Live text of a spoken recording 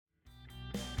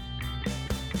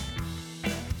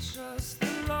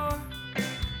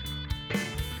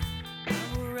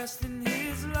rest in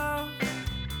his love.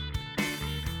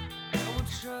 I will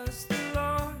trust the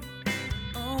Lord,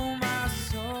 oh my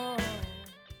soul.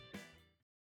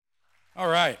 All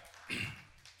right.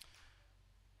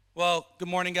 Well, good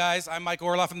morning, guys. I'm Mike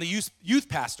Orloff. I'm the youth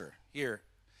pastor here.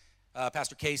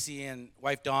 Pastor Casey and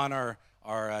wife Dawn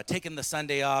are taking the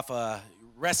Sunday off,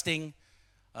 resting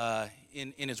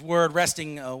in his word,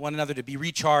 resting one another to be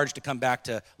recharged, to come back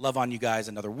to love on you guys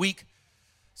another week.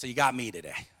 So you got me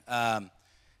today.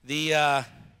 Yeah,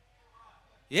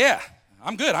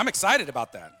 I'm good. I'm excited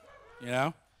about that, you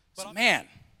know. But man,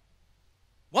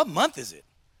 what month is it?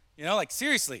 You know, like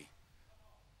seriously.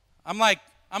 I'm like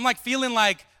feeling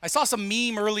like, I saw some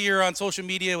meme earlier on social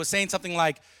media. It was saying something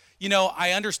like, you know,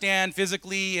 I understand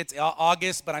physically it's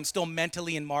August, but I'm still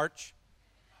mentally in March.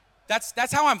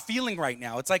 That's how I'm feeling right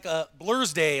now. It's like a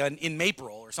Blur's Day in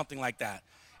April or something like that.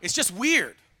 It's just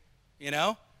weird, you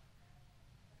know?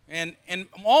 And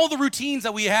all the routines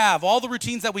that we have, all the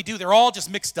routines that we do, they're all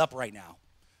just mixed up right now.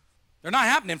 They're not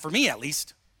happening for me, at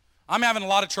least. I'm having a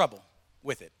lot of trouble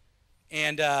with it.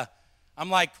 And I'm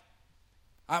like,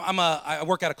 I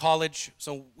work at a college,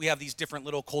 so we have these different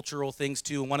little cultural things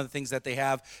too. And one of the things that they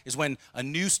have is when a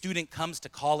new student comes to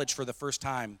college for the first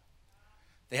time,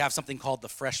 they have something called the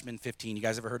freshman 15. You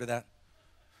guys ever heard of that?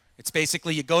 It's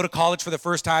basically you go to college for the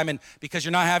first time, and because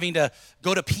you're not having to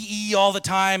go to PE all the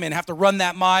time and have to run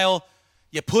that mile,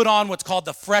 you put on what's called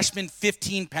the freshman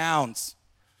 15 pounds,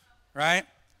 right?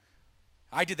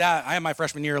 I did that. I had my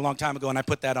freshman year a long time ago, and I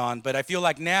put that on. But I feel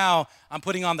like now I'm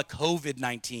putting on the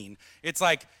COVID-19. It's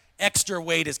like extra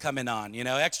weight is coming on, you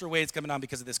know? Extra weight is coming on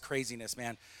because of this craziness,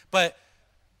 man. But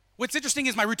what's interesting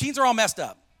is my routines are all messed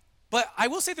up. But I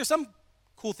will say there's some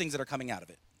cool things that are coming out of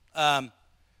it.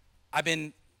 I've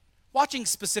been watching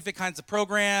specific kinds of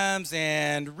programs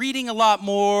and reading a lot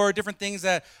more, different things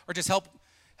that are just help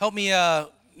me,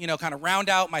 you know, kind of round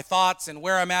out my thoughts and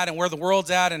where I'm at and where the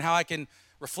world's at and how I can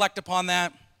reflect upon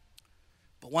that.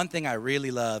 But one thing I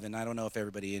really love, and I don't know if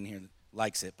everybody in here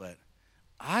likes it, but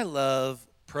I love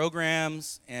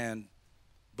programs and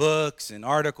books and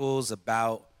articles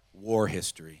about war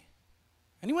history.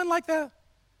 Anyone like that?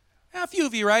 Yeah, a few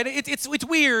of you, right? It's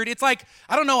weird. It's like,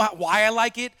 I don't know why I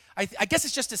like it. I guess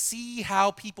it's just to see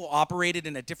how people operated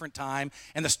in a different time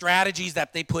and the strategies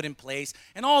that they put in place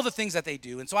and all the things that they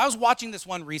do. And so I was watching this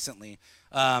one recently.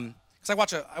 Because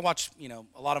I watch, you know,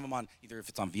 a lot of them on either if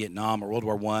it's on Vietnam or World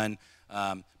War I.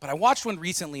 But I watched one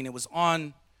recently, and it was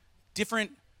on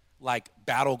different like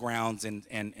battlegrounds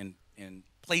and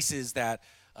places that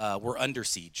were under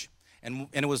siege. And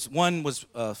it was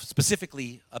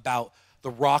specifically about the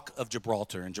Rock of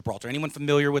Gibraltar in Gibraltar. Anyone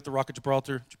familiar with the Rock of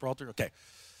Gibraltar? Okay.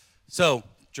 So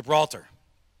Gibraltar.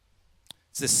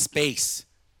 It's a space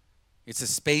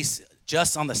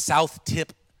just on the south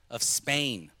tip of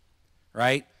Spain,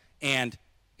 right? And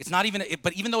it's not even,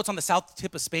 but even though it's on the south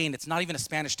tip of Spain, it's not even a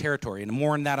Spanish territory, and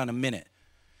more on that in a minute.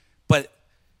 But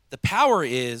the power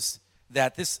is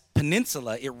that this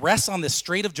peninsula, it rests on this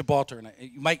Strait of Gibraltar. And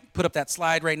you might put up that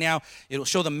slide right now. It'll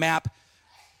show the map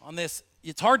on this.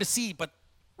 It's hard to see, but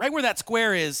right where that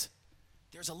square is,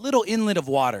 there's a little inlet of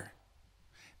water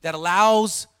that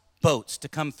allows boats to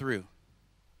come through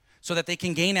so that they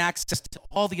can gain access to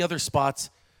all the other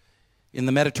spots in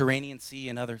the Mediterranean Sea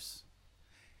and others.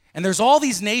 And there's all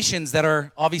these nations that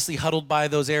are obviously huddled by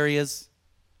those areas.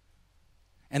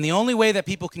 And the only way that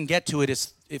people can get to it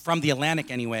is, from the Atlantic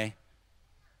anyway,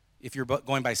 if you're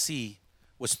going by sea,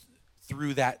 was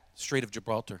through that Strait of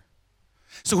Gibraltar.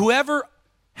 So whoever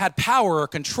had power or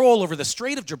control over the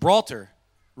Strait of Gibraltar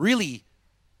really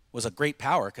was a great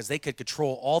power, because they could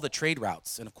control all the trade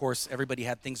routes. And of course, everybody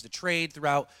had things to trade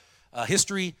throughout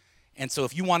history. And so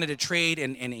if you wanted to trade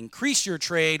and increase your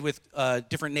trade with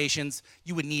different nations,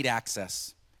 you would need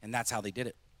access. And that's how they did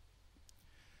it.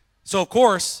 So of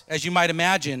course, as you might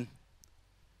imagine,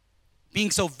 being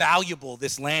so valuable,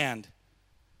 this land,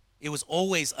 it was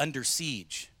always under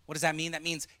siege. What does that mean? That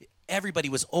means everybody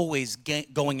was always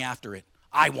going after it.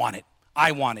 I want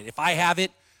it. If I have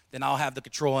it, then I'll have the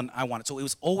control, and I want it. So it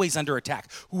was always under attack.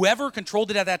 Whoever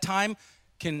controlled it at that time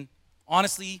can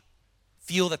honestly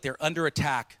feel that they're under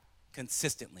attack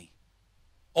consistently,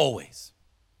 always.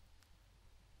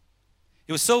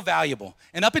 It was so valuable.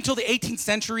 And up until the 18th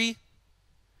century,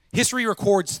 history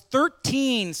records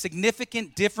 13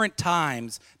 significant different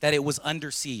times that it was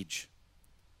under siege.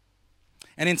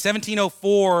 And in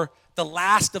 1704, the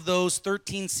last of those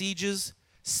 13 sieges,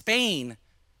 Spain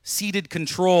ceded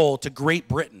control to Great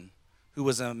Britain, who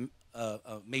was a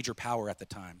major power at the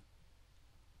time.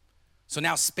 So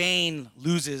now Spain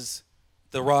loses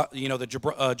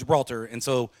Gibraltar, and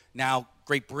so now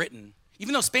Great Britain,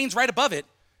 even though Spain's right above it,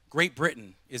 Great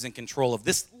Britain is in control of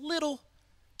this little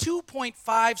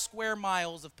 2.5 square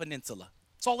miles of peninsula.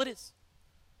 That's all it is.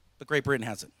 But Great Britain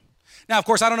has it. Now, of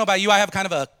course, I don't know about you. I have kind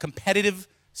of a competitive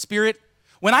spirit.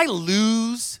 When I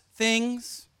lose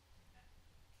things,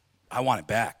 I want it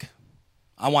back.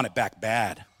 I want it back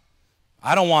bad.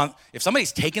 If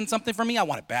somebody's taken something from me, I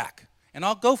want it back. And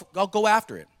I'll go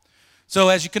after it. So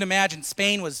as you can imagine,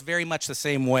 Spain was very much the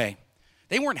same way.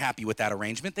 They weren't happy with that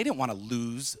arrangement. They didn't want to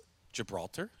lose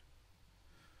Gibraltar.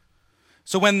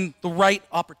 So when the right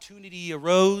opportunity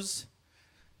arose,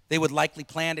 they would likely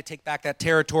plan to take back that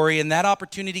territory. And that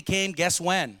opportunity came, guess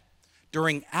when?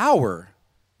 During our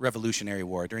Revolutionary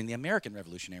War, during the American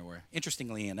Revolutionary War,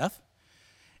 interestingly enough.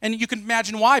 And you can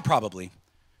imagine why, probably.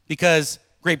 Because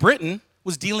Great Britain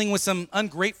was dealing with some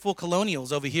ungrateful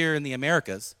colonials over here in the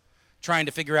Americas, trying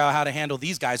to figure out how to handle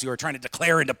these guys who are trying to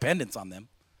declare independence on them,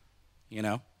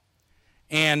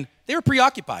 And they were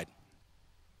preoccupied.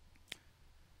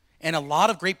 And a lot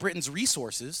of Great Britain's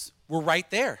resources were right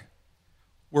there.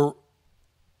 Were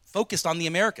focused on the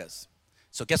Americas.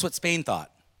 So guess what Spain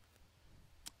thought?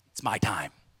 It's my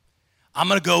time. I'm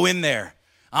going to go in there.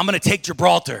 I'm going to take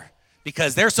Gibraltar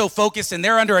because they're so focused and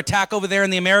they're under attack over there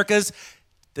in the Americas.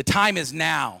 The time is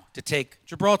now to take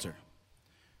Gibraltar.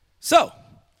 So,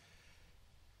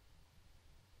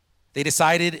 they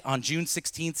decided on June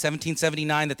 16th,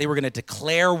 1779, that they were going to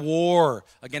declare war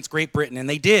against Great Britain, and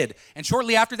they did. And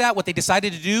shortly after that, what they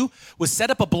decided to do was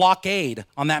set up a blockade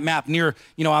on that map near,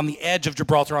 on the edge of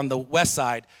Gibraltar on the west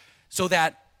side, so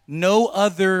that no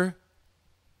other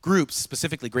groups,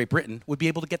 specifically Great Britain, would be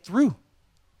able to get through.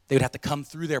 They would have to come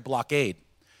through their blockade.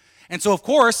 And so, of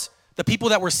course, the people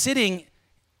that were sitting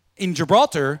in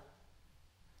Gibraltar,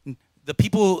 the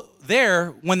people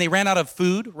there, when they ran out of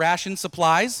food, rations,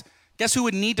 supplies, guess who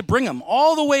would need to bring them?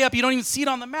 All the way up, you don't even see it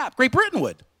on the map. Great Britain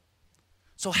would.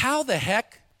 So how the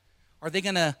heck are they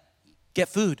going to get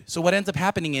food? So what ends up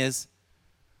happening is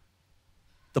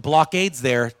the blockade's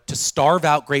there to starve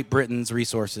out Great Britain's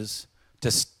resources,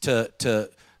 to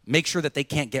make sure that they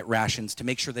can't get rations, to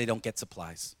make sure they don't get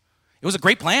supplies. It was a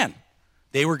great plan.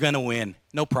 They were going to win.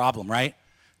 No problem, right?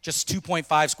 Just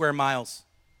 2.5 square miles.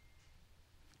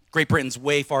 Great Britain's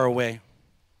way far away.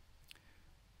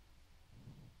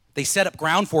 They set up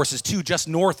ground forces, too, just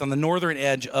north on the northern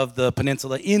edge of the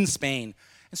peninsula in Spain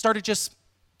and started just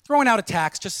throwing out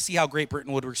attacks just to see how Great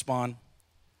Britain would respond.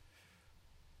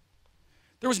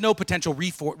 There was no potential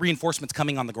reinforcements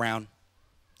coming on the ground.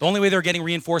 The only way they were getting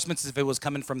reinforcements is if it was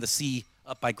coming from the sea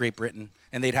up by Great Britain,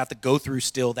 and they'd have to go through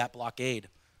still that blockade.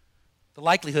 The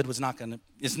likelihood is not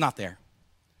there.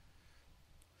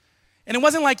 And it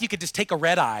wasn't like you could just take a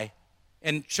red eye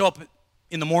and show up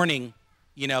in the morning,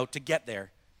 to get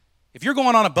there. If you're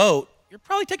going on a boat, you're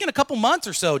probably taking a couple months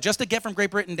or so just to get from Great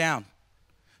Britain down.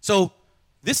 So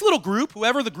this little group,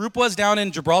 whoever the group was down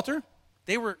in Gibraltar,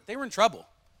 they were in trouble.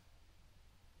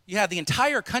 You had the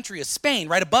entire country of Spain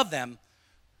right above them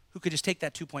who could just take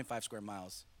that 2.5 square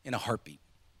miles in a heartbeat.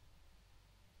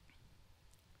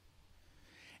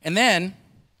 And then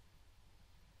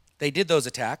they did those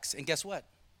attacks, and guess what?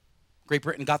 Great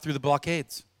Britain got through the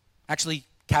blockades, actually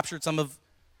captured some of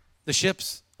the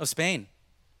ships of Spain.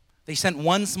 They sent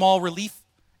one small relief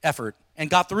effort and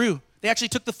got through. They actually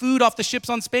took the food off the ships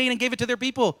on Spain and gave it to their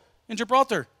people in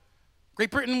Gibraltar.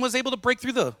 Great Britain was able to break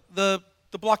through the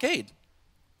blockade.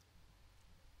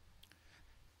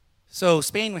 So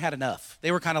Spain had enough.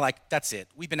 They were kind of like, that's it.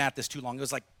 We've been at this too long. It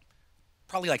was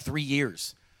probably 3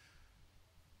 years.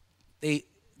 They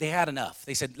had enough.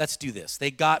 They said, let's do this. They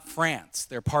got France,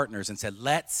 their partners, and said,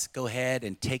 let's go ahead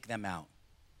and take them out.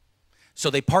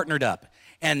 So they partnered up.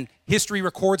 And history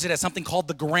records it as something called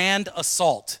the Grand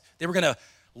Assault. They were going to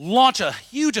launch a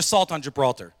huge assault on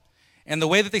Gibraltar. And the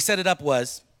way that they set it up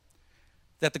was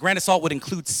that the Grand Assault would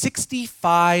include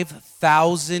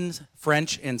 65,000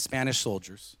 French and Spanish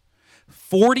soldiers,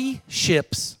 40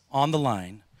 ships on the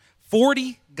line,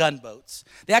 40 gunboats.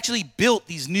 They actually built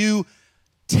these new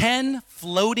 10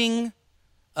 floating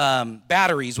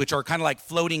batteries, which are kind of like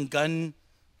floating gun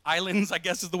islands, I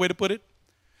guess is the way to put it.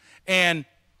 And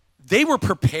they were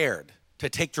prepared to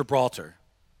take Gibraltar.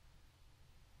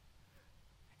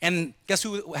 And guess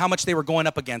how much they were going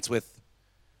up against with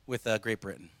Great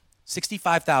Britain?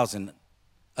 65,000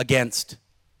 against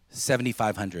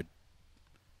 7,500.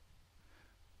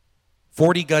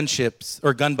 40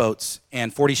 gunboats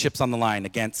and 40 ships on the line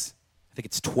against, I think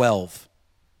it's 12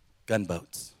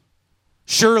 gunboats.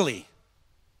 Surely,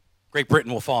 Great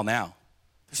Britain will fall now.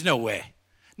 There's no way.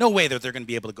 No way that they're going to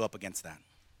be able to go up against that.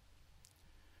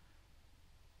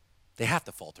 They have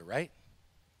to falter, right?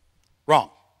 Wrong.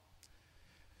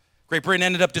 Great Britain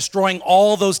ended up destroying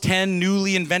all those 10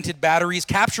 newly invented batteries,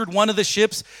 captured one of the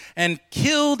ships, and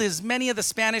killed as many of the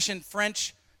Spanish and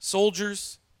French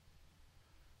soldiers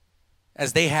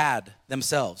as they had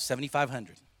themselves,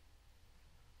 7,500.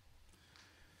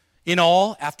 In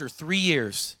all, after 3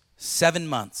 years, 7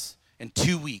 months, and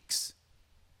 2 weeks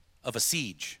of a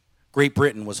siege, Great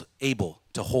Britain was able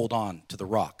to hold on to the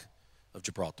Rock of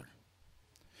Gibraltar.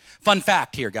 Fun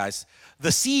fact here, guys.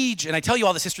 The siege, and I tell you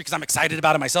all this history because I'm excited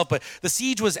about it myself, but the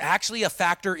siege was actually a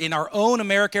factor in our own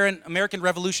American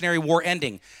Revolutionary War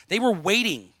ending. They were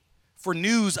waiting for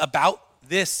news about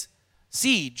this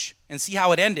siege and see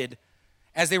how it ended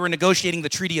as they were negotiating the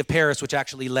Treaty of Paris, which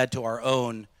actually led to our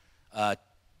own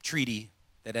treaty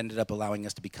that ended up allowing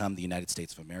us to become the United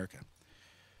States of America.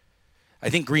 I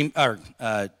think Great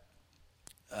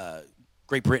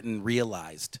Britain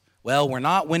realized, well, we're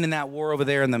not winning that war over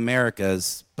there in the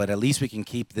Americas, but at least we can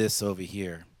keep this over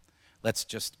here. Let's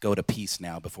just go to peace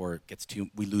now before it gets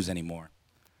we lose any more.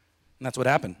 And that's what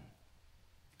happened.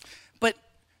 But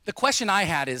the question I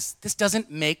had is, this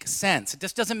doesn't make sense. It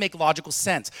just doesn't make logical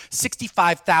sense.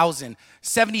 65,000,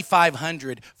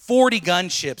 7,500, 40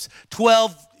 gunships,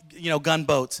 12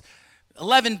 gunboats,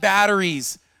 11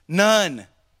 batteries, none.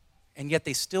 And yet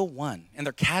they still won. And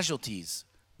their casualties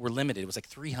were limited. It was like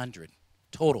 300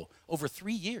 total over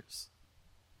 3 years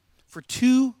for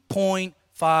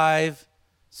 2.5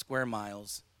 square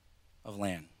miles of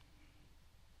land.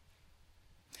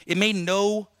 It made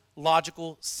no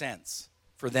logical sense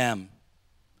for them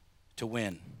to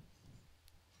win.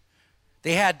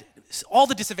 They had all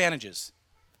the disadvantages.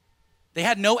 They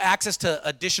had no access to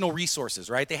additional resources,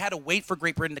 right? They had to wait for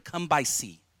Great Britain to come by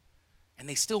sea, and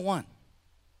they still won.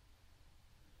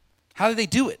 How did they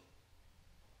do it?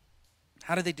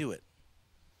 How did they do it?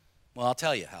 Well, I'll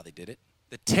tell you how they did it.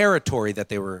 The territory that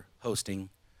they were hosting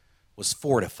was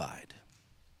fortified.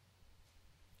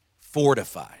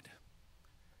 Fortified.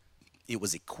 It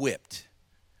was equipped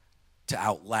to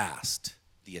outlast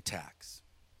the attacks.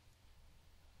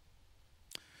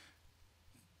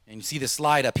 And you see the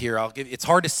slide up here. It's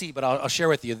hard to see, but I'll share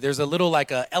with you. There's a little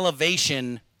like a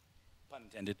elevation, pun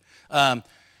intended,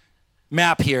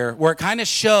 map here where it kind of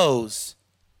shows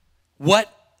what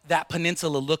that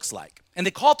peninsula looks like. And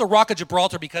they call it the Rock of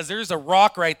Gibraltar because there's a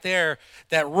rock right there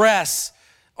that rests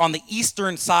on the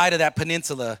eastern side of that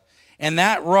peninsula. And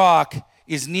that rock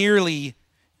is nearly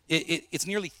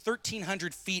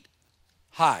 1,300 feet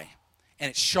high, and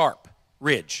it's sharp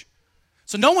ridge.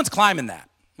 So no one's climbing that,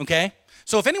 okay?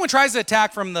 So if anyone tries to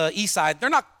attack from the east side, they're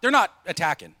not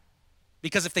attacking.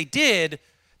 Because if they did,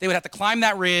 they would have to climb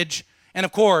that ridge. And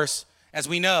of course, as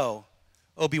we know,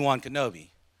 Obi-Wan Kenobi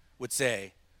would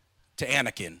say to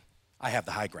Anakin, I have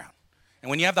the high ground. And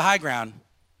when you have the high ground,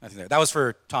 nothing there. That was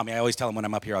for Tommy. I always tell him when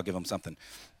I'm up here, I'll give him something.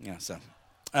 So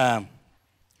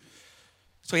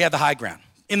he had the high ground.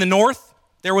 In the north,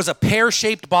 there was a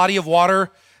pear-shaped body of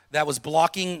water that was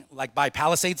blocking, like by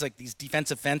palisades, like these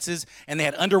defensive fences, and they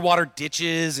had underwater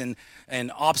ditches and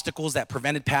obstacles that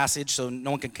prevented passage so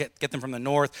no one could get them from the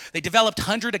north. They developed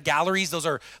hundreds of galleries. Those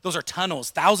are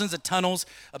tunnels, thousands of tunnels,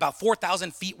 about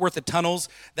 4,000 feet worth of tunnels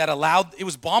that it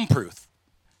was bomb-proof.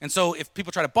 And so if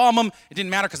people try to bomb them, it didn't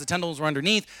matter because the tunnels were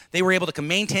underneath. They were able to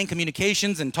maintain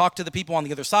communications and talk to the people on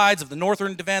the other sides of the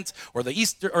northern defense or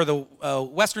the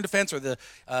western defense or the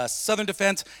southern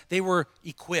defense. They were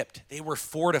equipped. They were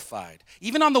fortified.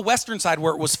 Even on the western side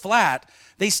where it was flat,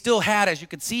 they still had, as you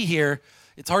can see here,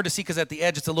 it's hard to see because at the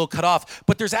edge it's a little cut off,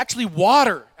 but there's actually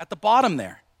water at the bottom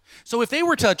there. So if they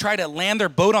were to try to land their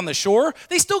boat on the shore,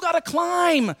 they still got to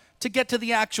climb to get to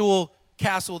the actual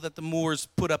castle that the Moors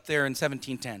put up there in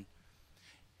 1710.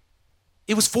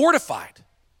 It was fortified.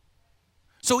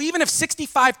 So even if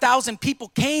 65,000 people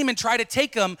came and tried to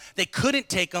take them, they couldn't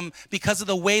take them because of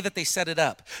the way that they set it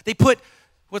up. They put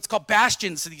what's called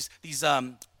bastions, these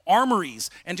armories,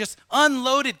 and just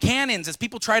unloaded cannons as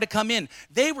people tried to come in.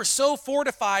 They were so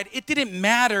fortified, it didn't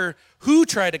matter who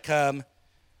tried to come.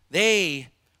 They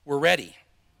were ready.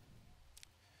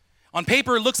 On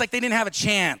paper, it looks like they didn't have a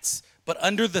chance. But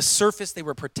under the surface, they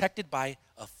were protected by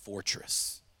a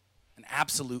fortress, an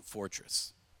absolute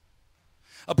fortress.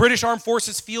 A British Armed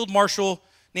Forces Field Marshal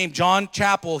named John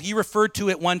Chappell, he referred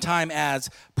to it one time as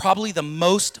probably the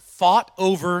most fought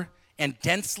over and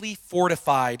densely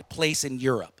fortified place in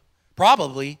Europe,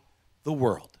 probably the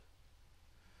world.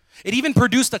 It even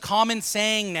produced a common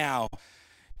saying now,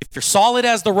 if you're solid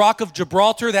as the Rock of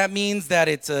Gibraltar, that means that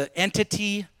it's an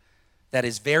entity that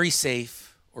is very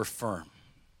safe or firm.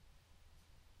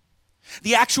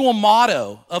 The actual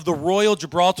motto of the Royal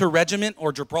Gibraltar Regiment,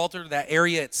 or Gibraltar, that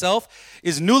area itself,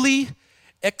 is Nulli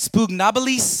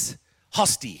expugnabilis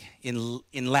hosti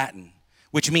in Latin,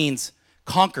 which means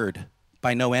conquered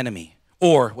by no enemy.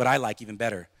 Or, what I like even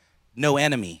better, no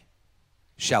enemy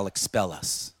shall expel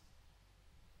us.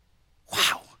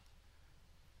 Wow.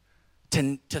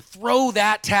 To throw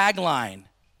that tagline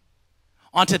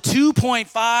onto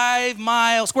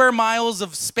 2.5 square miles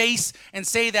of space and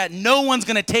say that no one's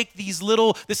going to take this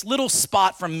little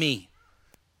spot from me.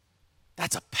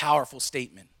 That's a powerful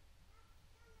statement.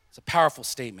 It's a powerful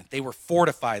statement. They were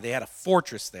fortified. They had a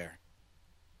fortress there.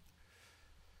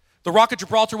 The Rock of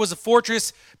Gibraltar was a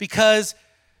fortress because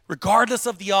regardless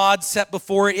of the odds set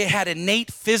before it, it had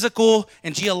innate physical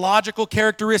and geological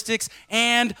characteristics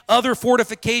and other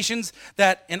fortifications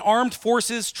that an armed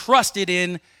forces trusted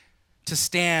in to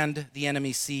stand the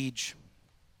enemy's siege.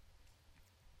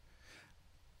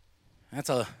 That's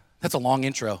a long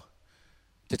intro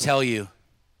to tell you.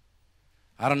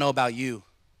 I don't know about you,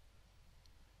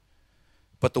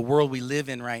 but the world we live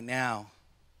in right now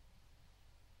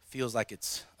feels like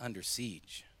it's under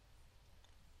siege.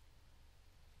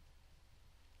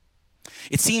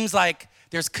 It seems like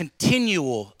there's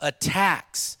continual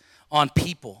attacks on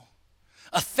people,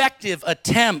 effective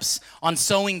attempts on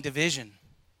sowing division,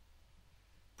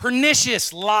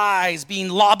 pernicious lies being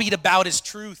lobbied about as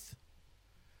truth,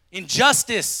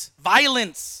 injustice,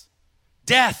 violence,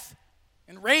 death,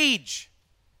 and rage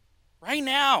right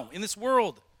now in this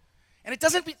world. And it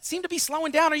doesn't seem to be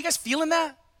slowing down. Are you guys feeling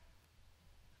that?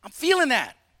 I'm feeling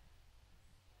that.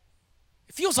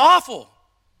 It feels awful.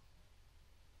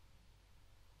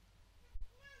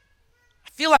 I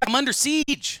feel like I'm under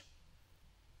siege.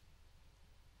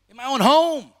 In my own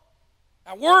home,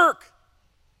 at work,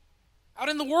 out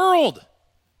in the world.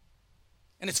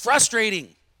 And it's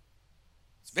frustrating.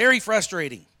 It's very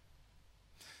frustrating.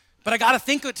 But I got to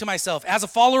think to myself, as a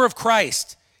follower of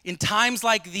Christ, in times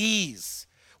like these,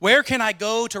 where can I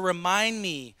go to remind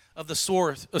me of the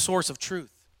source of truth?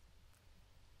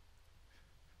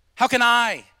 How can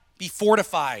I be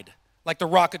fortified like the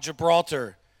Rock of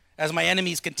Gibraltar as my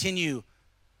enemies continue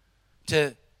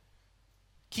to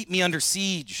keep me under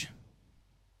siege?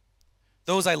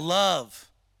 Those I love,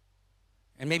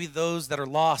 and maybe those that are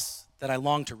lost that I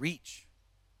long to reach.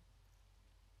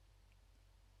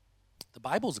 The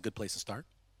Bible is a good place to start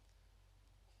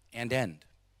and end.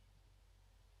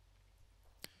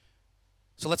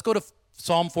 So let's go to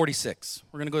Psalm 46.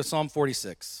 We're going to go to Psalm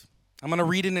 46. I'm going to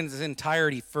read it in its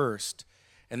entirety first,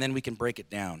 and then we can break it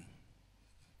down.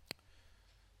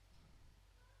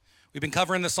 We've been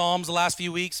covering the Psalms the last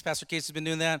few weeks. Pastor Case has been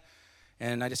doing that,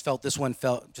 and I just felt this one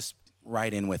felt just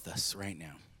right in with us right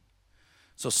now.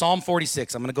 So Psalm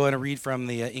 46, I'm going to go ahead and read from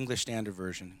the English Standard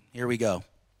Version. Here we go.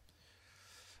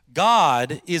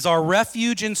 God is our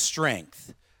refuge and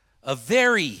strength, a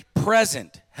very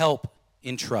present help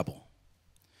in trouble.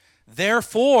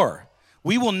 Therefore,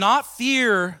 we will not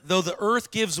fear though the earth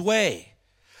gives way,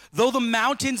 though the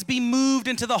mountains be moved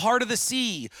into the heart of the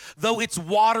sea, though its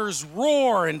waters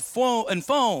roar and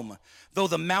foam, though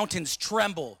the mountains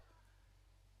tremble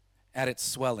at its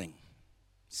swelling.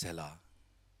 Selah.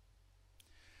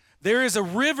 There is a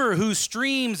river whose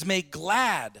streams make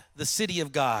glad the city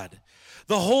of God,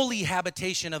 the holy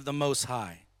habitation of the Most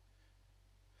High.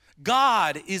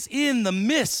 God is in the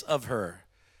midst of her.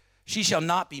 She shall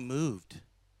not be moved.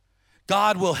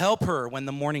 God will help her when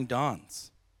the morning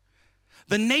dawns.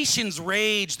 The nations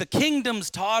rage, the kingdoms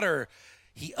totter.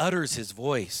 He utters his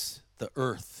voice, the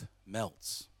earth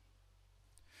melts.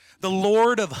 The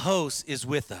Lord of hosts is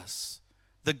with us.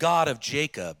 The God of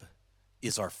Jacob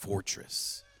is our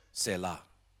fortress. Selah.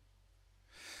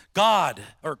 God,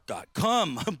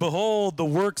 come, behold the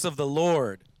works of the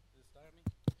Lord.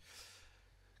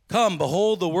 Come,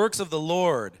 behold the works of the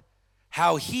Lord,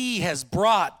 how he has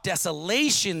brought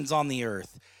desolations on the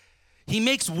earth. He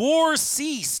makes wars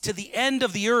cease to the end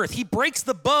of the earth. He breaks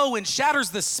the bow and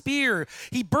shatters the spear.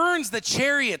 He burns the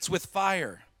chariots with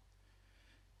fire.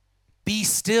 Be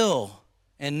still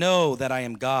and know that I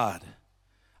am God.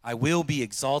 I will be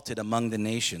exalted among the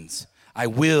nations. I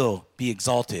will be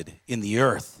exalted in the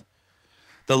earth.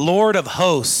 The Lord of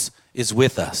hosts is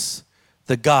with us.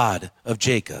 The God of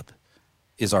Jacob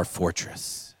is our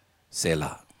fortress.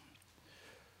 Selah.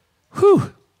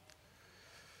 Whew.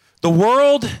 The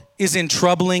world is in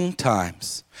troubling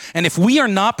times, and if we are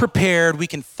not prepared, we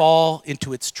can fall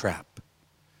into its trap.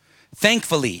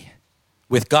 Thankfully,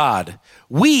 with God,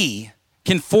 we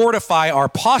can fortify our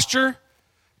posture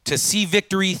to see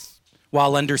victory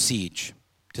while under siege,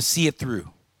 to see it through.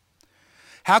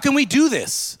 How can we do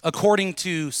this according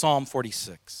to Psalm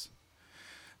 46?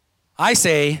 I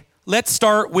say, let's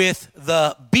start with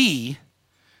the B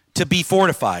to be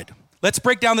fortified. Let's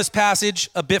break down this passage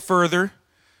a bit further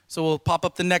So we'll pop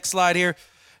up the next slide here.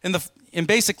 And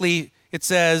basically, it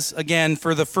says, again,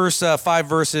 for the first 5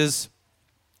 verses,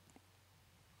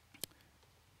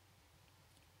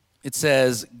 it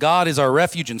says, God is our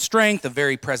refuge and strength, a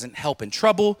very present help in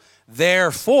trouble.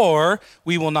 Therefore,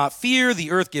 we will not fear.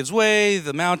 The earth gives way,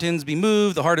 the mountains be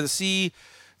moved, the heart of the sea,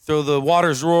 though the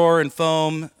waters roar and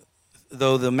foam,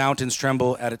 though the mountains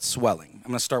tremble at its swelling.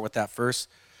 I'm going to start with that first.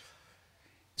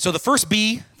 So the first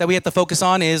B that we have to focus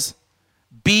on is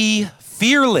be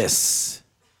fearless.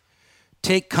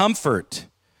 Take comfort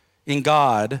in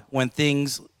God when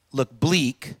things look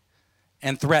bleak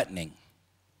and threatening.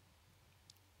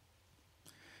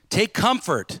 Take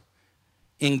comfort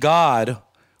in God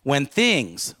when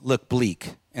things look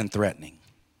bleak and threatening.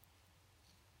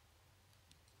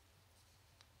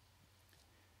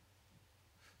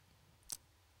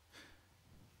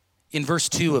 In verse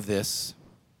 2 of this,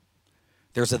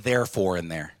 there's a therefore in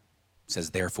there. It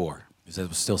says therefore.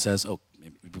 It still says, we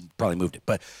probably moved it,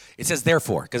 but it says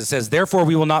therefore, because it says, therefore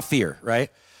we will not fear, right?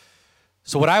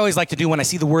 So what I always like to do when I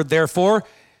see the word therefore,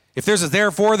 if there's a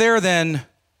therefore there, then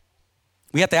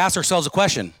we have to ask ourselves a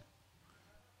question.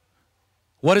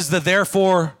 What is the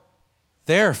therefore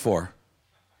there for?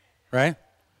 Right?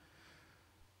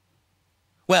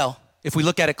 Well, if we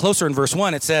look at it closer in verse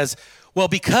 1, it says, well,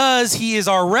 because he is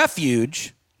our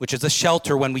refuge, which is a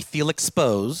shelter when we feel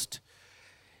exposed,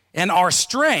 and our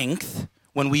strength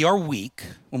when we are weak,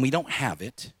 when we don't have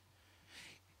it,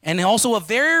 and also a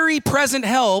very present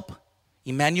help,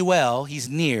 Emmanuel, he's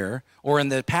near, or in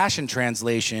the Passion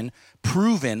Translation,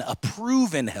 a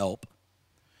proven help.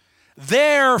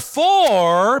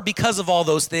 Therefore, because of all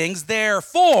those things,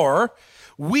 therefore,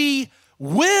 we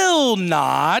will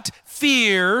not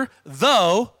fear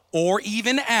though, or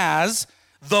even as,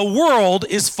 the world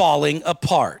is falling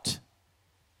apart.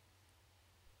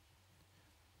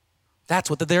 That's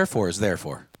what the therefore is there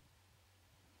for.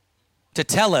 To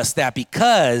tell us that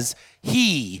because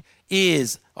he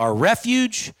is our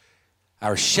refuge,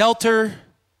 our shelter,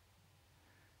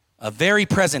 a very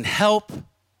present help,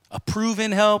 a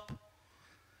proven help,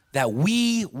 that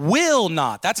we will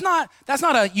not. That's not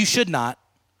a you should not.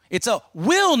 It's a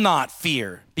will not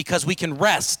fear, because we can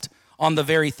rest on the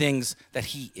very things that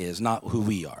he is, not who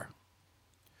we are.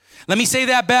 Let me say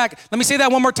that back. Let me say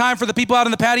that one more time for the people out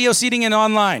in the patio seating and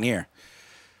online here.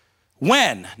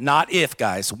 When, not if,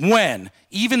 guys, when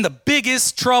even the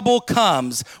biggest trouble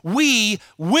comes, we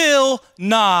will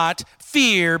not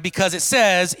fear, because it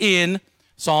says in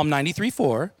Psalm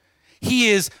 93:4, he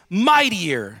is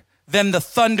mightier than the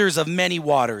thunders of many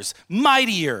waters,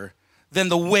 mightier than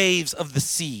the waves of the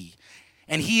sea.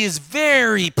 And he is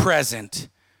very present,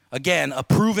 again, a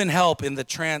proven help in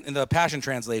the Passion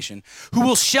Translation, who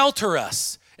will shelter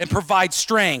us and provide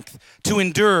strength to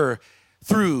endure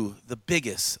through the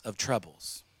biggest of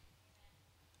troubles.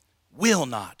 Will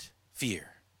not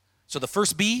fear. So the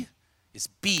first B is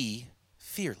be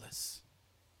fearless.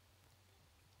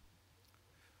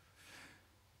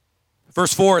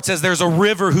 Verse 4, it says, there's a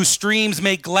river whose streams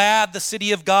make glad the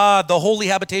city of God, the holy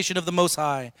habitation of the Most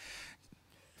High.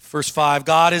 Verse 5,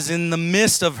 God is in the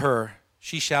midst of her.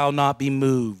 She shall not be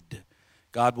moved.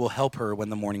 God will help her when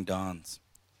the morning dawns.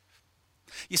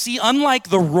 You see, unlike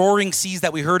the roaring seas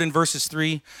that we heard in verses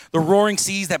 3, the roaring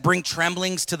seas that bring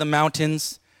tremblings to the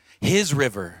mountains, his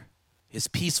river, his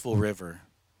peaceful river,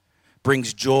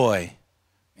 brings joy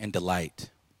and delight.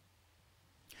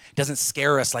 It doesn't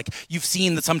scare us like you've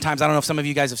seen that sometimes. I don't know if some of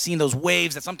you guys have seen those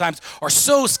waves that sometimes are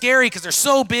so scary because they're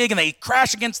so big and they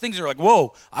crash against things. You're like,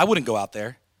 whoa, I wouldn't go out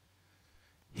there.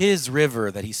 His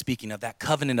river that he's speaking of, that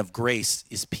covenant of grace,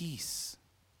 is peace,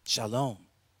 shalom,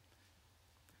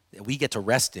 that we get to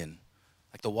rest in,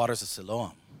 like the waters of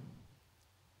Siloam.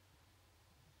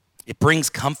 It brings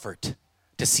comfort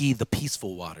to see the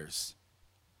peaceful waters.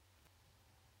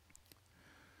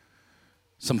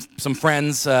 Some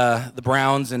friends, the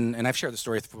Browns, and I've shared the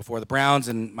story before, the Browns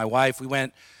and my wife, we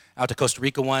went out to Costa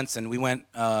Rica once, and we went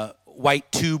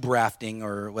white tube rafting,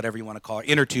 or whatever you want to call it,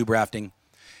 inner tube rafting.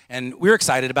 And we were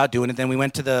excited about doing it. Then we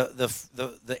went to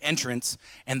the entrance,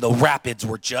 and the rapids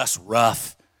were just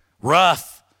rough.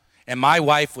 And my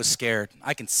wife was scared.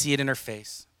 I can see it in her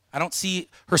face. I don't see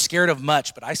her scared of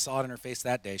much, but I saw it in her face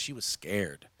that day. She was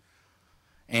scared.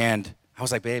 And I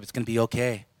was like, babe, it's going to be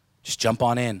okay. Just jump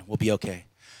on in. We'll be okay.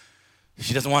 If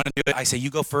she doesn't want to do it, I say,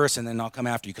 you go first, and then I'll come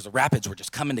after you, because the rapids were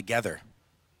just coming together.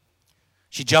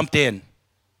 She jumped in.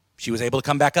 She was able to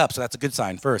come back up, so that's a good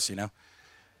sign first, you know.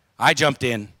 I jumped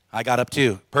in. I got up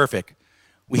too. Perfect.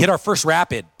 We hit our first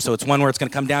rapid, so it's one where it's going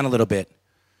to come down a little bit.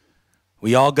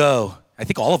 We all go. I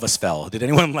think all of us fell. Did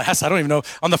anyone last? I don't even know.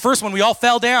 On the first one, we all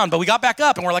fell down, but we got back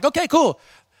up, and we're like, okay, cool.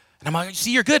 And I'm like,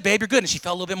 see, you're good, babe, you're good. And she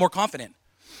felt a little bit more confident.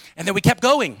 And then we kept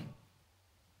going.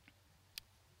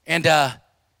 And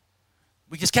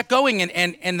we just kept going,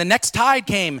 and the next tide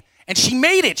came, and she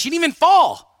made it. She didn't even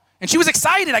fall. And she was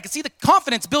excited. I could see the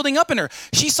confidence building up in her.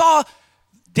 She saw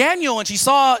Daniel and she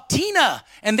saw Tina,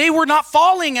 and they were not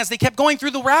falling as they kept going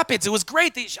through the rapids. It was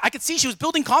great. I could see she was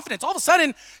building confidence. All of a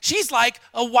sudden, she's like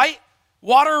a white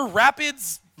water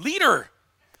rapids leader.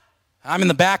 I'm in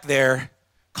the back there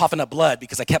coughing up blood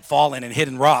because I kept falling and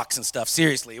hitting rocks and stuff.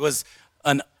 Seriously, it was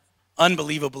an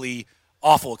unbelievably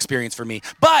awful experience for me.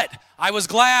 But I was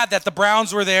glad that the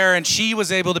Browns were there and she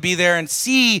was able to be there and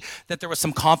see that there was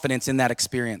some confidence in that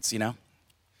experience, you know?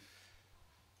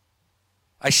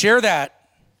 I share that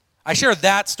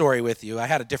story with you. I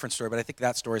had a different story, but I think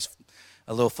that story is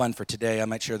a little fun for today. I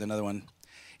might share another one.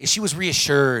 She was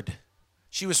reassured.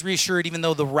 She was reassured, even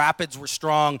though the rapids were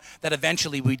strong, that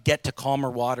eventually we'd get to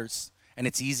calmer waters, and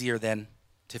it's easier then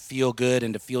to feel good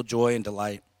and to feel joy and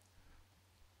delight.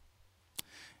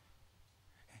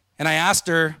 And I asked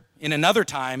her in another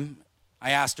time,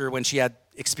 when she had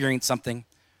experienced something,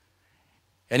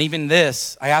 and even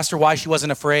this, I asked her why she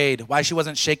wasn't afraid, why she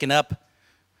wasn't shaken up.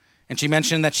 And she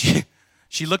mentioned that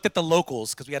she looked at the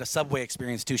locals, because we had a subway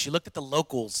experience too. She looked at the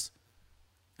locals,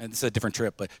 and this is a different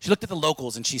trip, but she looked at the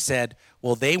locals and she said,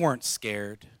 well, they weren't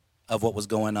scared of what was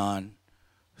going on,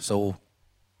 so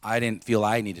I didn't feel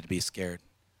I needed to be scared.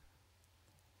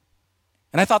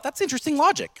 And I thought, that's interesting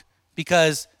logic,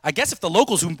 because I guess if the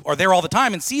locals who are there all the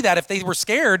time and see that, if they were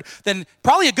scared, then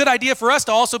probably a good idea for us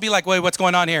to also be like, wait, what's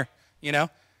going on here, you know?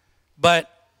 But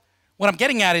what I'm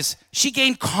getting at is she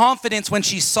gained confidence when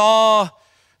she saw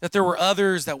that there were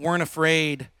others that weren't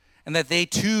afraid and that they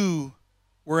too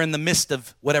were in the midst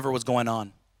of whatever was going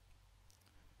on.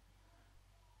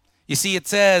 You see, it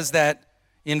says that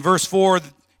in verse 4,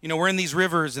 you know, we're in these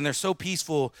rivers and they're so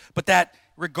peaceful, but that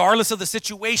regardless of the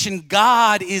situation,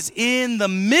 God is in the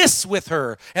midst with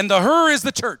her. And the her is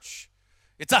the church.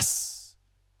 It's us.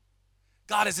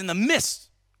 God is in the midst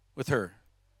with her.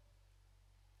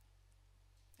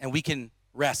 And we can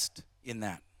rest in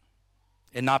that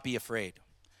and not be afraid.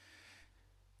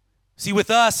 See,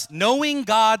 with us, knowing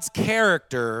God's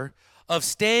character of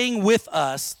staying with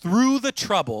us through the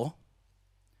trouble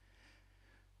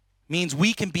means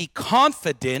we can be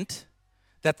confident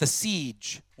that the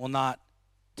siege will not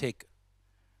take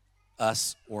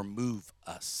us or move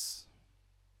us.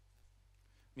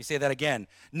 Let me say that again.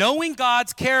 Knowing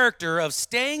God's character of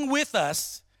staying with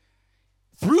us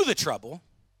through the trouble,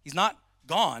 he's not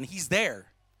gone, he's there.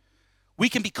 We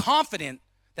can be confident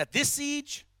that this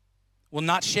siege will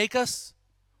not shake us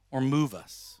or move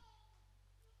us.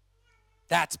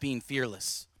 That's being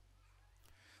fearless.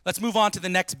 Let's move on to the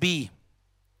next B.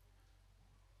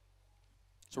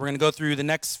 So we're going to go through the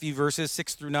next few verses,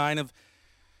 6 through 9 of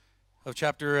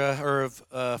chapter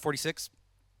 46.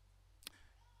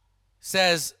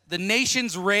 Says, the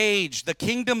nations rage, the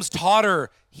kingdoms totter.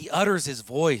 He utters his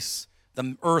voice.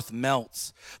 The earth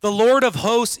melts. The Lord of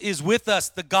hosts is with us.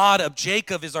 The God of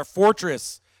Jacob is our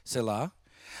fortress. Selah.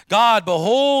 God,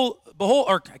 behold,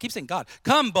 or I keep saying God.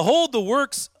 Come, behold the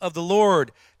works of the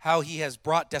Lord, how he has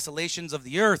brought desolations of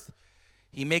the earth.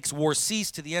 He makes war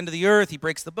cease to the end of the earth. He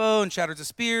breaks the bow and shatters the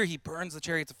spear. He burns the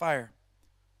chariots of fire.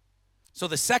 So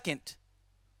the second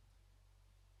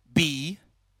B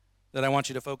that I want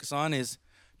you to focus on is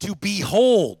to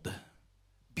behold.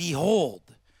 Behold.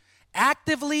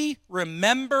 Actively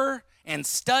remember and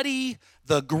study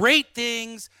the great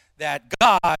things that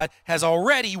God has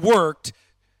already worked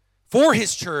for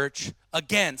his church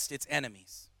against its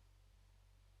enemies.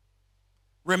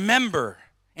 Remember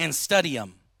and study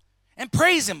them and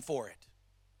praise him for it.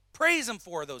 Praise him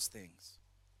for those things.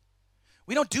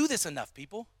 We don't do this enough,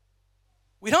 people.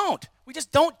 We don't. We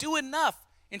just don't do it enough.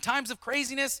 In times of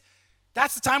craziness,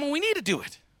 that's the time when we need to do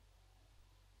it.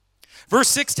 Verse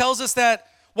 6 tells us that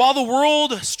while the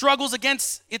world struggles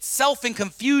against itself in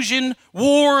confusion,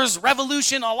 wars,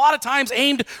 revolution, a lot of times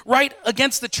aimed right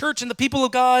against the church and the people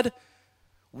of God,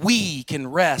 we can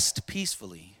rest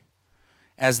peacefully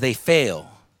as they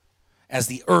fail, as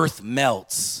the earth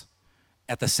melts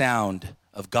at the sound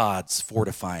of God's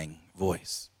fortifying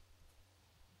voice.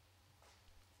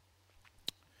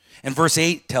 And verse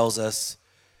 8 tells us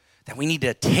that we need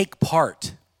to take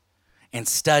part and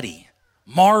study,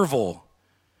 marvel,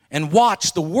 and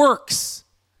watch the works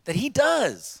that he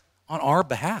does on our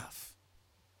behalf.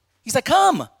 He's like,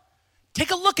 come,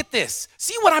 take a look at this.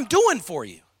 See what I'm doing for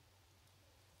you.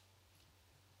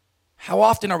 How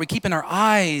often are we keeping our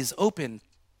eyes open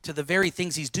to the very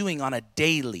things he's doing on a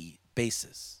daily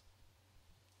basis?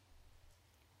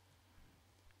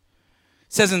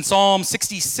 It says in Psalm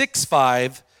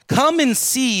 66:5, Come and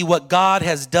see what God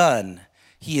has done.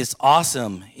 He is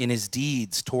awesome in his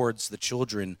deeds towards the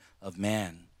children of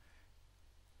man.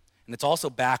 And it's also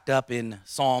backed up in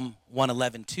Psalm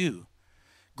 111 too.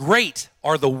 Great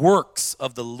are the works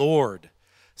of the Lord,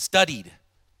 studied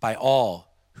by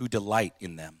all who delight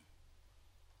in them.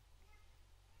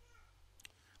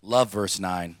 Love verse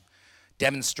 9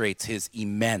 demonstrates his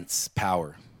immense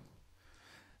power.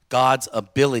 God's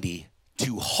ability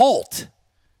to halt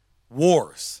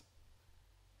wars.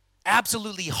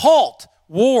 Absolutely halt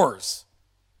wars.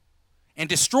 And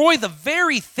destroy the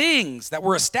very things that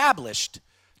were established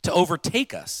to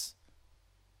overtake us.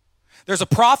 There's a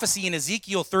prophecy in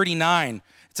Ezekiel 39.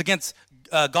 It's against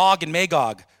Gog and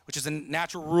Magog, which is a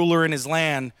natural ruler in his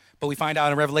land. But we find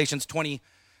out in Revelations 20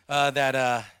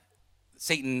 that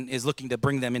Satan is looking to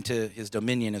bring them into his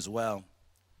dominion as well.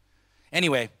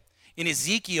 Anyway, in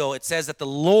Ezekiel, it says that the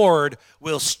Lord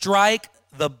will strike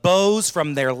the bows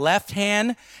from their left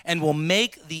hand and will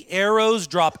make the arrows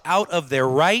drop out of their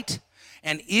right.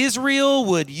 And Israel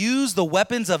would use the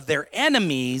weapons of their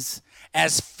enemies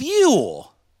as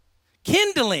fuel,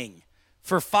 kindling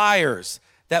for fires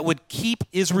that would keep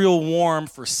Israel warm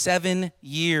for 7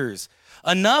 years.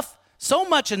 Enough, so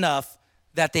much enough,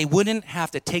 that they wouldn't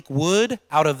have to take wood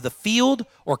out of the field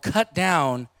or cut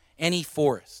down any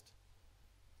forest.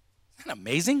 Isn't that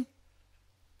amazing?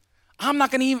 I'm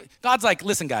not going to even, God's like,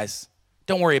 listen, guys,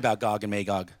 don't worry about Gog and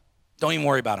Magog. Don't even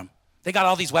worry about them. They got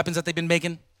all these weapons that they've been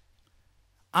making.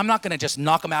 I'm not going to just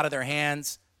knock them out of their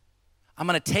hands. I'm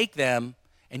going to take them,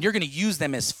 and you're going to use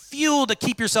them as fuel to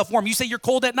keep yourself warm. You say you're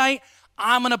cold at night?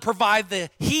 I'm going to provide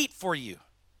the heat for you.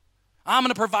 I'm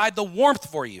going to provide the warmth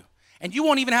for you. And you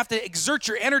won't even have to exert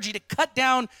your energy to cut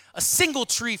down a single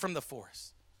tree from the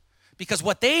forest. Because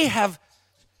what they have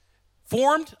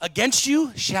formed against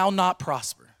you shall not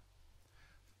prosper.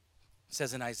 It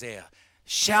says in Isaiah,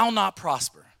 shall not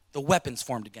prosper. The weapons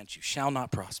formed against you shall not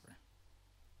prosper.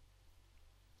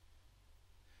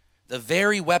 The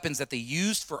very weapons that they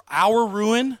used for our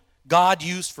ruin, God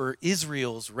used for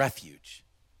Israel's refuge.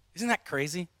 Isn't that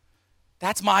crazy?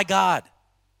 That's my God.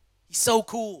 He's so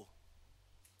cool.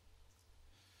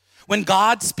 When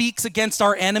God speaks against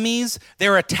our enemies,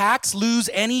 their attacks lose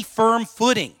any firm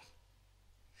footing.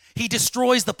 He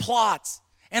destroys the plots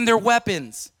and their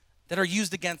weapons that are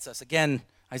used against us. Again,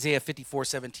 Isaiah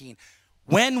 54:17.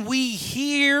 When we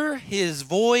hear his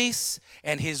voice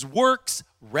and his works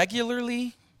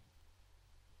regularly,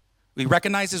 we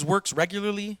recognize his works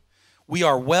regularly, we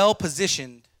are well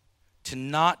positioned to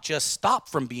not just stop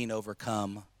from being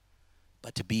overcome,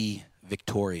 but to be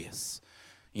victorious.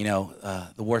 You know,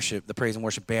 the praise and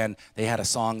worship band, they had a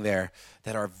song there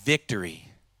that our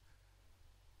victory,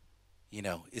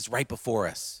 is right before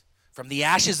us. From the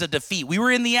ashes of defeat. We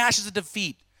were in the ashes of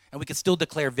defeat, and we could still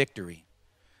declare victory.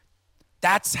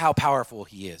 That's how powerful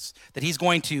he is. That he's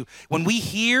going to, when we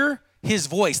hear his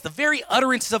voice, the very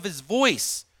utterances of his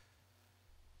voice,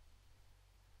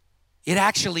 it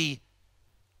actually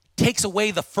takes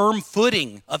away the firm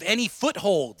footing of any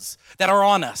footholds that are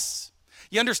on us.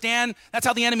 You understand? That's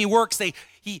how the enemy works.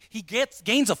 He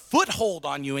gains a foothold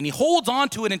on you, and he holds on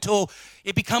to it until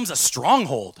it becomes a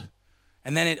stronghold,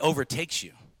 and then it overtakes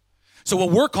you. So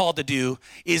what we're called to do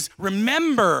is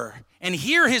remember and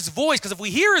hear his voice, because if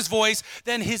we hear his voice,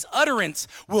 then his utterance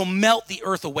will melt the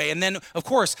earth away. And then, of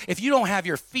course, if you don't have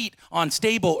your feet on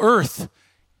stable earth,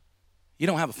 you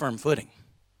don't have a firm footing.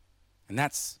 And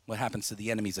that's what happens to the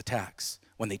enemy's attacks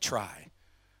when they try.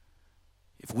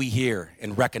 If we hear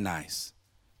and recognize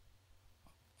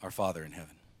our Father in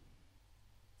heaven.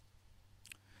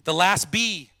 The last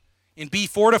B in be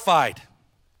fortified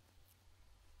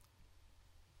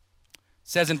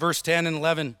says in verse 10 and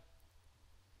 11,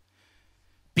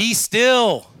 be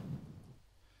still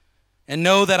and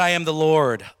know that I am the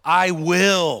Lord. I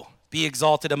will be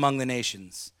exalted among the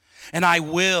nations, and I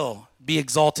will be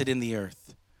exalted in the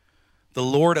earth. The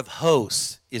Lord of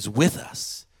hosts is with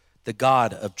us. The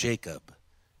God of Jacob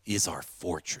is our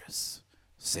fortress.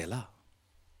 Selah.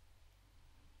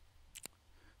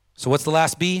 So what's the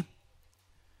last B?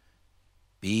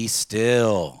 Be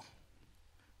still.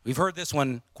 We've heard this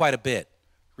one quite a bit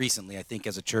recently, I think,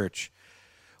 as a church.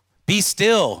 Be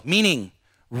still, meaning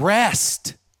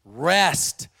rest,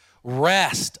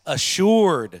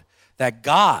 assured that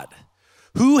God,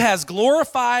 who has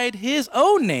glorified his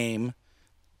own name,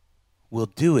 will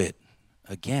do it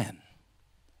again.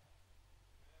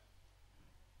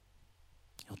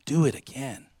 He'll do it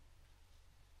again.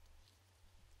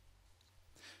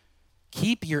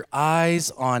 Keep your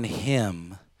eyes on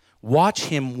him. Watch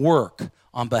him work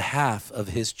on behalf of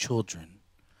his children.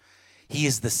 He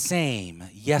is the same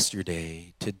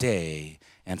yesterday, today,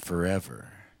 and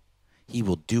forever. He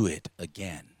will do it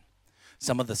again.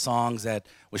 Some of the songs that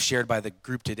was shared by the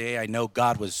group today, I know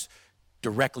God was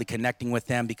directly connecting with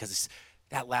them because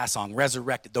that last song,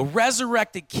 Resurrected. The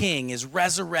resurrected King is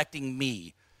resurrecting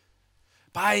me.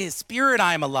 By his Spirit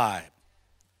I am alive.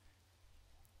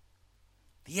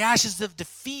 The ashes of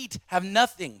defeat have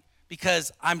nothing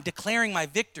because I'm declaring my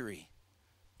victory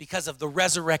because of the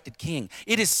resurrected King.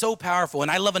 It is so powerful.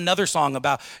 And I love another song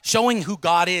about showing who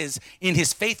God is in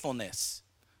his faithfulness.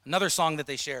 Another song that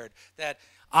they shared, that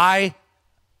I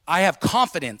have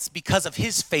confidence because of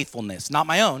his faithfulness, not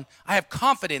my own. I have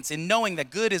confidence in knowing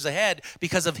that good is ahead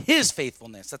because of his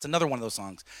faithfulness. That's another one of those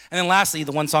songs. And then lastly,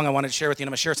 the one song I wanted to share with you, and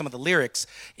I'm going to share some of the lyrics,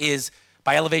 is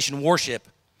by Elevation Worship,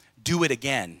 Do It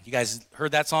Again. You guys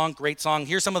heard that song? Great song.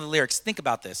 Here's some of the lyrics. Think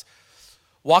about this.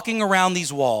 Walking around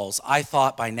these walls, I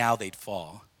thought by now they'd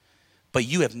fall, but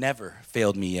you have never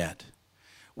failed me yet.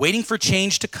 Waiting for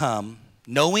change to come,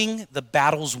 knowing the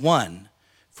battle's won,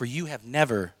 for you have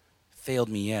never failed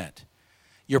me yet.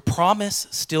 Your promise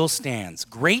still stands.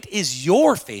 Great is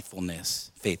your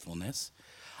faithfulness.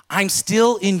 I'm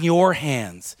still in your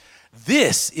hands.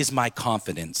 This is my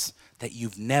confidence that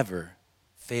you've never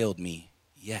failed me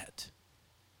yet.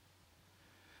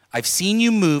 I've seen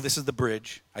you move. This is the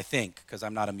bridge, I think, because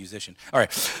I'm not a musician. All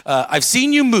right. I've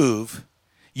seen you move.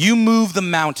 You move the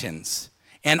mountains.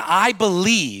 And I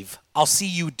believe I'll see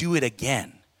you do it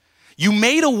again. You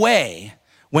made a way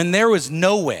when there was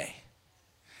no way.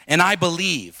 And I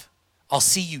believe I'll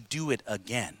see you do it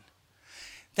again.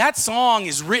 That song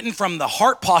is written from the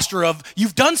heart posture of,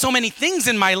 you've done so many things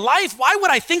in my life. Why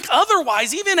would I think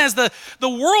otherwise, even as the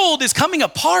world is coming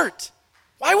apart?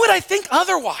 Why would I think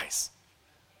otherwise?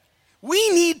 We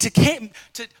need to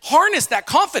harness that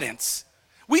confidence.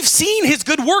 We've seen his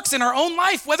good works in our own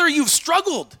life, whether you've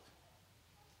struggled,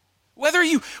 whether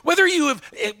you have,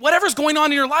 whatever's going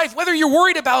on in your life, whether you're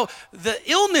worried about the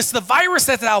illness, the virus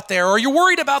that's out there, or you're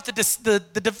worried about the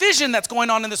division that's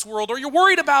going on in this world, or you're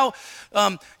worried about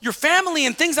your family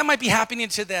and things that might be happening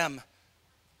to them.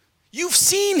 You've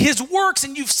seen his works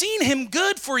and you've seen him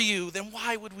good for you. Then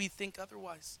why would we think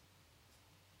otherwise?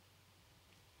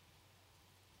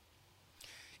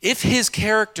 If his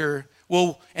character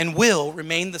will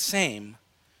remain the same,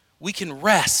 we can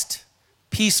rest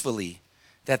peacefully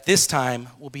that this time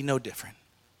will be no different.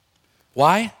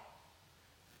 Why?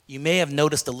 You may have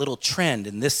noticed a little trend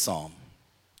in this psalm.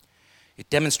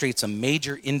 It demonstrates a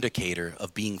major indicator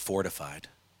of being fortified.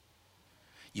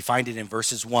 You find it in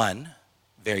verses 1,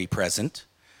 very present,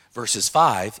 verses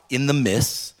 5, in the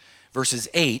midst, verses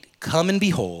 8, come and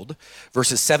behold,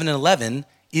 verses 7 and 11,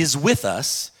 is with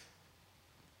us.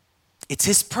 It's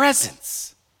his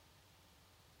presence.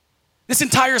 This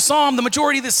entire psalm, the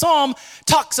majority of this psalm,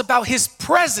 talks about his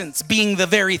presence being the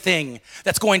very thing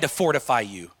that's going to fortify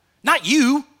you, not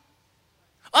you.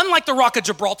 Unlike the Rock of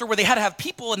Gibraltar, where they had to have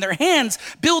people in their hands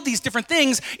build these different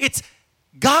things, it's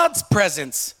God's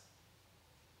presence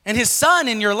and his son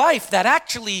in your life that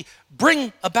actually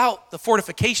bring about the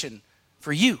fortification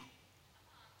for you.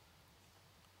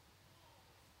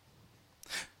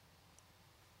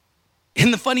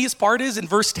 And the funniest part is in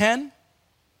verse 10,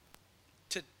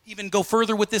 to even go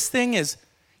further with this thing, is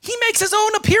he makes his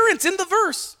own appearance in the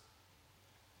verse.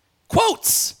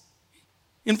 Quotes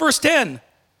in verse 10,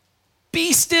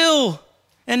 be still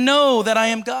and know that I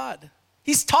am God.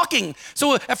 He's talking.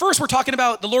 So at first we're talking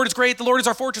about the Lord is great, the Lord is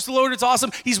our fortress, the Lord is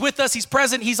awesome, he's with us, he's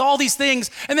present, he's all these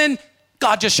things. And then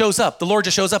God just shows up. The Lord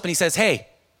just shows up and he says, hey,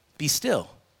 be still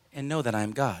and know that I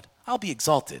am God. I'll be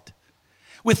exalted.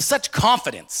 With such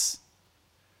confidence.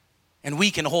 And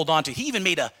we can hold on to. He even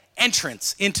made an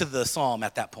entrance into the psalm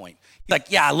at that point. He's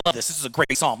like, yeah, I love this. This is a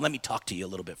great psalm. Let me talk to you a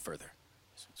little bit further.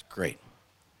 It's great.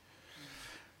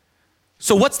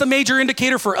 So what's the major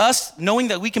indicator for us knowing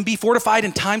that we can be fortified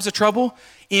in times of trouble?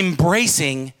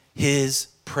 Embracing his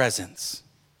presence.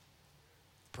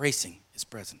 Embracing his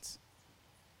presence.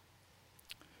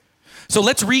 So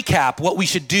let's recap what we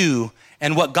should do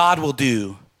and what God will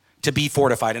do to be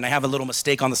fortified. And I have a little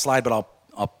mistake on the slide, but I'll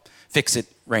fix it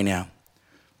right now.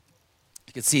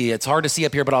 You can see, it's hard to see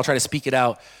up here, but I'll try to speak it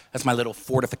out. That's my little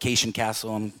fortification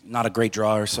castle. I'm not a great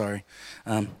drawer, sorry.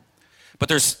 But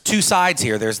there's two sides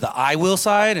here. There's the I will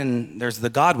side and there's the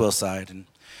God will side.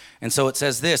 And so it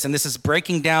says this, and this is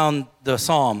breaking down the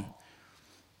psalm.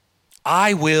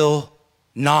 I will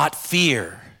not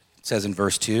fear, it says in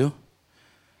verse 2.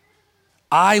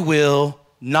 I will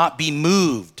not be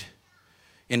moved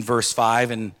in verse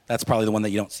 5, and that's probably the one that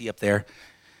you don't see up there.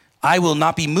 I will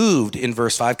not be moved in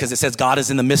verse 5 because it says God is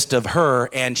in the midst of her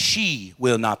and she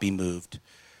will not be moved.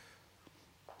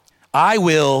 I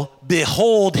will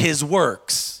behold his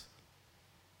works.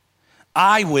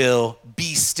 I will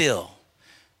be still.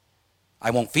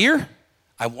 I won't fear.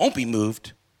 I won't be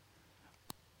moved.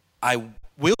 I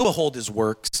will behold his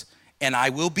works, and I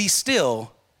will be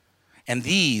still. And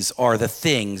these are the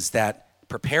things that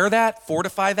prepare that,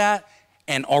 fortify that,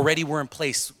 and already were in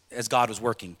place as God was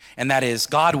working. And that is,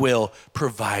 God will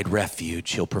provide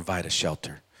refuge. He'll provide a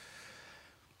shelter.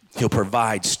 He'll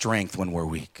provide strength when we're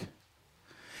weak.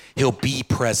 He'll be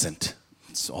present.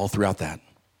 It's all throughout that.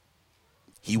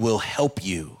 He will help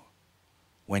you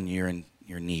when you're in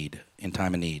your need, in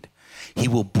time of need. He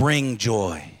will bring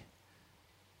joy.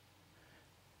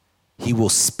 He will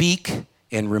speak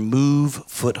and remove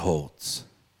footholds.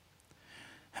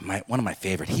 And one of my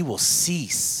favorite, he will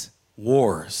cease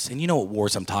wars. And you know what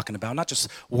wars I'm talking about, not just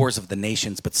wars of the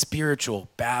nations, but spiritual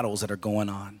battles that are going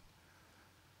on.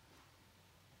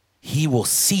 He will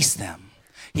cease them.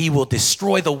 He will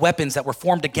destroy the weapons that were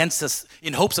formed against us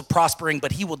in hopes of prospering,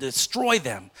 but he will destroy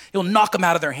them. He'll knock them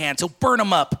out of their hands. He'll burn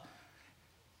them up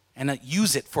and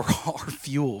use it for our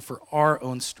fuel, for our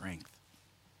own strength.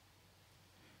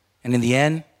 And in the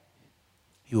end,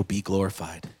 he will be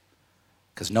glorified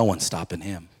because no one's stopping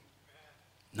him.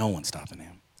 No one's stopping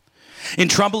him. In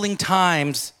troubling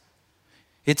times,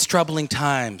 it's troubling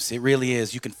times. It really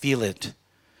is. You can feel it.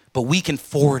 But we can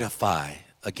fortify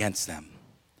against them.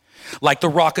 Like the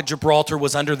rock of Gibraltar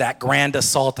was under that grand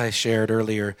assault I shared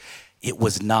earlier, it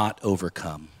was not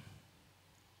overcome.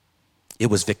 It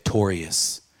was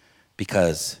victorious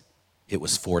because it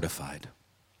was fortified.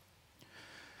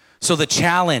 So the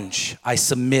challenge I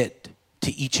submit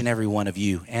to each and every one of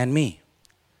you and me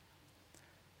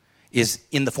is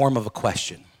in the form of a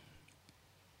question.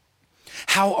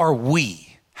 How are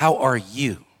we, how are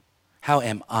you, how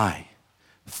am I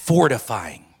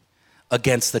fortifying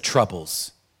against the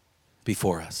troubles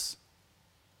before us?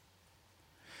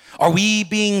 Are we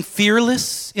being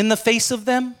fearless in the face of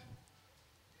them?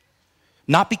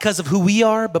 Not because of who we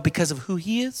are, but because of who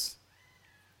he is?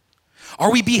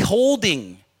 Are we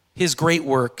beholding his great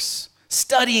works,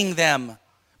 studying them,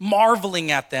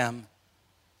 marveling at them,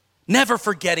 never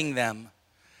forgetting them,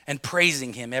 and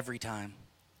praising him every time?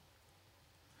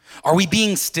 Are we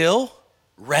being still,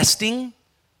 resting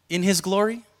in his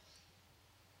glory?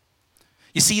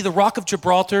 You see, the Rock of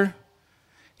Gibraltar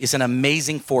is an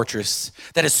amazing fortress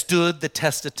that has stood the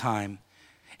test of time.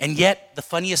 And yet, the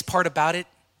funniest part about it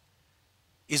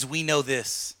is we know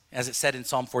this, as it said in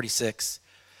Psalm 46,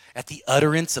 at the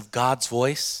utterance of God's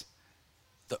voice,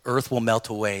 the earth will melt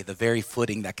away, the very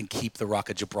footing that can keep the Rock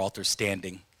of Gibraltar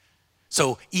standing.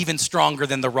 So even stronger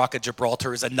than the Rock of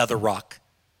Gibraltar is another rock.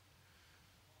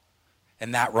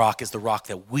 And that rock is the rock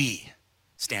that we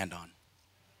stand on.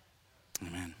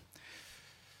 Amen.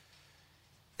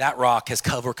 That rock has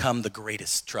overcome the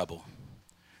greatest trouble.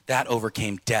 That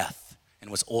overcame death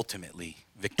and was ultimately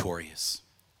victorious.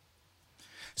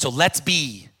 So let's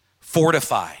be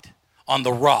fortified on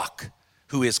the rock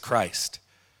who is Christ,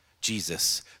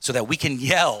 Jesus, so that we can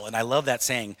yell, and I love that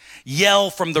saying,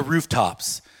 yell from the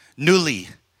rooftops, nulli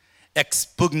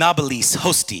expugnabilis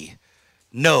hosti,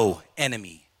 no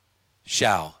enemy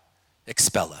shall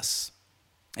expel us.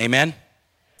 Amen?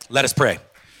 Let us pray.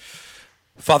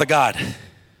 Father God,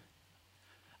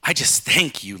 I just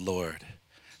thank you, Lord,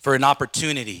 for an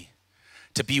opportunity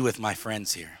to be with my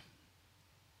friends here.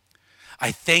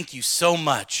 I thank you so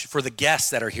much for the guests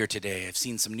that are here today. I've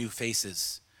seen some new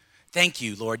faces. Thank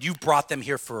you, Lord. You brought them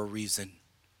here for a reason.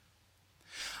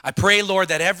 I pray, Lord,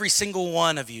 that every single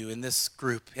one of you in this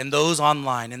group, and those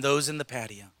online, and those in the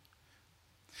patio,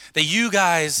 that you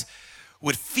guys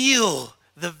would feel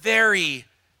the very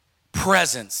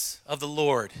presence of the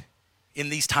Lord in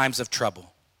these times of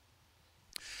trouble.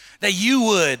 That you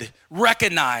would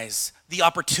recognize the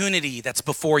opportunity that's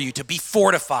before you to be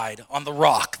fortified on the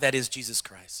rock that is Jesus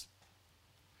Christ.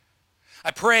 I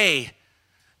pray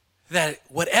that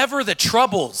whatever the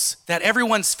troubles that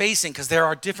everyone's facing, because there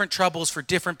are different troubles for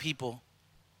different people,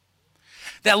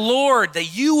 that Lord,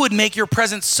 that you would make your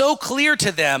presence so clear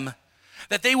to them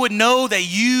that they would know that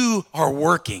you are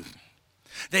working,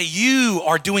 that you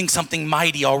are doing something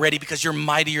mighty already because you're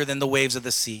mightier than the waves of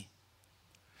the sea.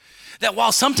 That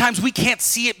while sometimes we can't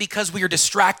see it because we are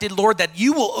distracted, Lord, that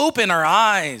you will open our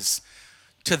eyes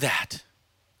to that.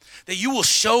 That you will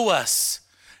show us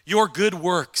your good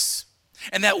works,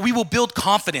 and that we will build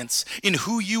confidence in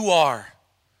who you are,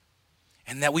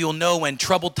 and that we will know when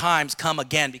troubled times come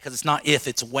again, because it's not if,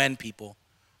 it's when, people,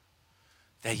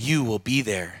 that you will be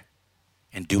there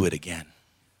and do it again.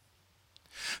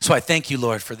 So I thank you,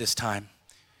 Lord, for this time.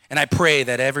 And I pray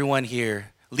that everyone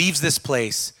here leaves this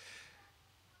place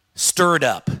stirred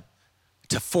up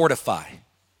to fortify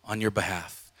on your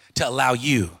behalf, to allow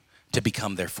you to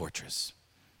become their fortress.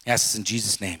 I ask this in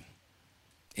Jesus' name.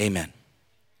 Amen.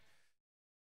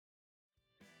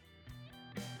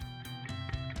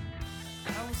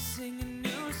 I will sing a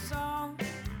new song.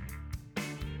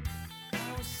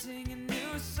 I will sing a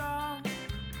new song.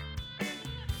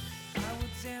 I will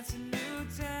dance a new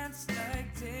dance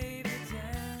like David.